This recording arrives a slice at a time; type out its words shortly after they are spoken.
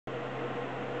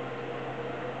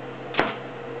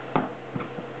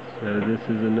So this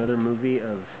is another movie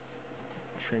of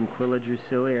Tranquilla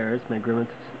Drusiliaris, my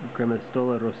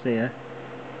Grammostola Rosea.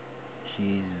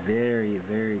 She's very,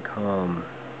 very calm.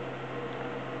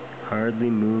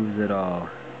 Hardly moves at all.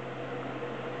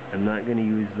 I'm not going to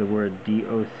use the word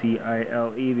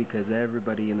docile because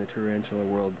everybody in the tarantula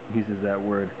world uses that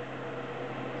word.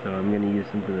 So I'm going to use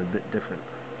something a bit different.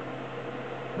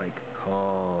 Like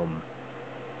calm.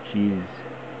 She's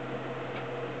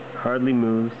hardly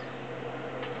moves,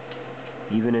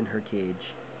 even in her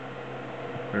cage.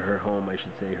 Or her home, I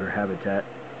should say, her habitat.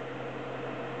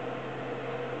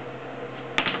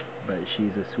 But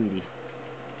she's a sweetie.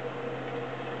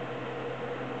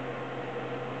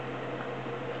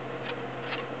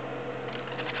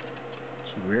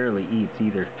 She rarely eats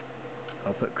either.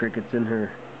 I'll put crickets in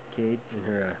her cage, in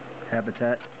her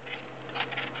habitat.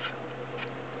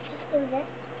 Just do this.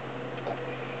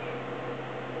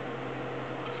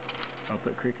 I'll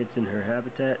put crickets in her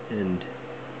habitat and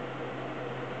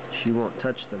she won't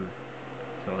touch them.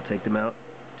 So I'll take them out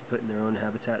to put in their own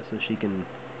habitat so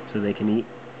they can eat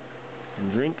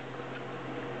and drink.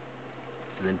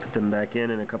 And then put them back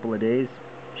in a couple of days.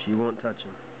 She won't touch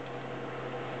them.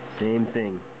 Same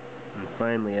thing. And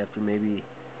finally, after maybe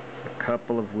a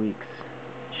couple of weeks,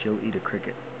 she'll eat a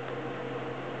cricket.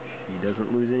 She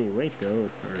doesn't lose any weight though,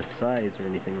 or size or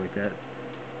anything like that.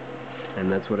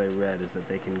 And that's what I read, is that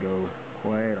they can go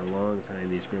quite a long time,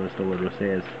 these Grammostola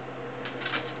Roseas,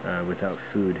 without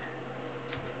food.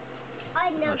 I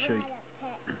never had a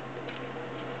pet.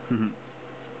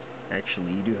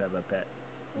 Actually, you do have a pet.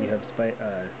 You have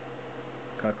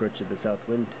cockroach of the south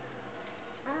wind.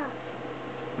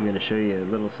 I'm going to show you a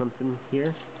little something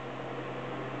here.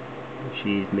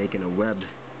 She's making a web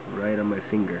right on my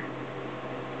finger.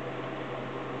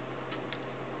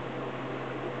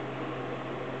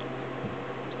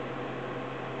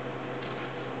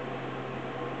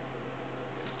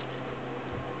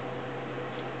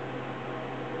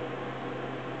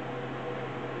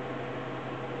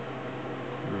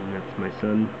 And that's my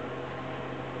son.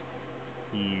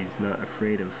 He's not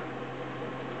afraid of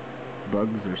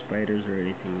bugs or spiders or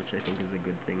anything, which I think is a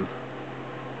good thing.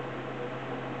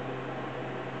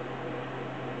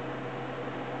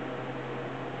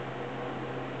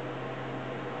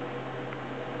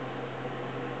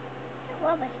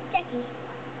 Well, it's sticky.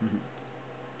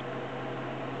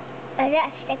 Is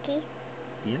that sticky?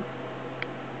 Yeah.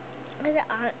 Is it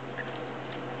on?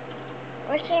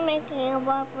 Was she making a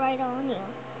web right on you?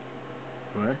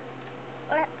 What?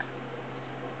 What?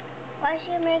 Why is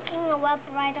she making a web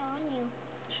right on you?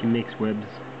 She makes webs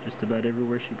just about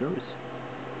everywhere she goes.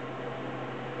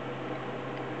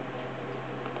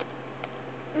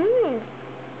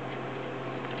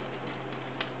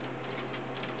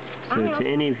 So to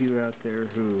any of you out there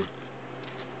who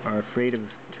are afraid of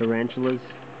tarantulas,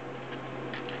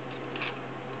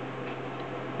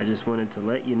 I just wanted to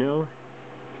let you know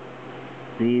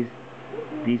these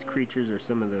creatures are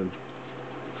some of the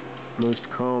most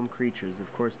calm creatures.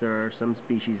 Of course, there are some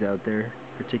species out there,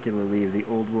 particularly the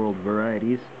old world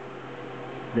varieties,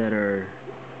 that are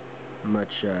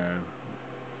much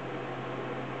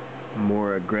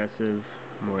more aggressive,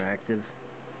 more active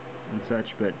and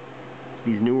such, but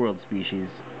these new world species,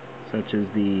 such as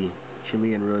the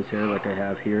Chilean rosehair like I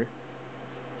have here,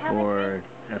 or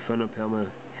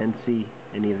Aphonopelma hensi,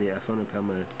 any of the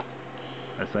Aphonopelma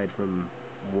aside from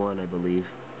one I believe,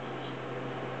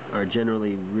 are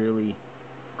generally really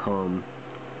calm.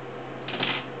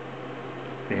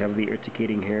 They have the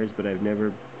urticating hairs, but I've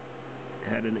never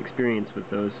had an experience with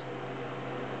those.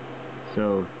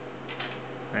 So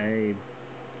I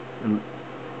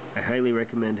highly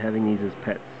recommend having these as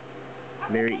pets.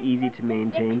 Very easy to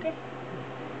maintain.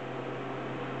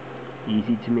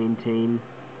 Easy to maintain.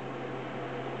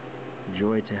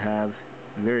 Joy to have.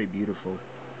 Very beautiful.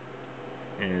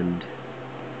 And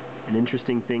an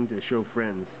interesting thing to show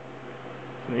friends.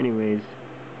 So anyways,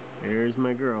 there's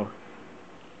my girl.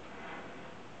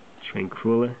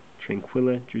 Tranquilla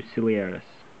Drusiliaris.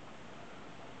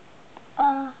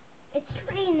 It's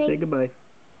raining. Say goodbye.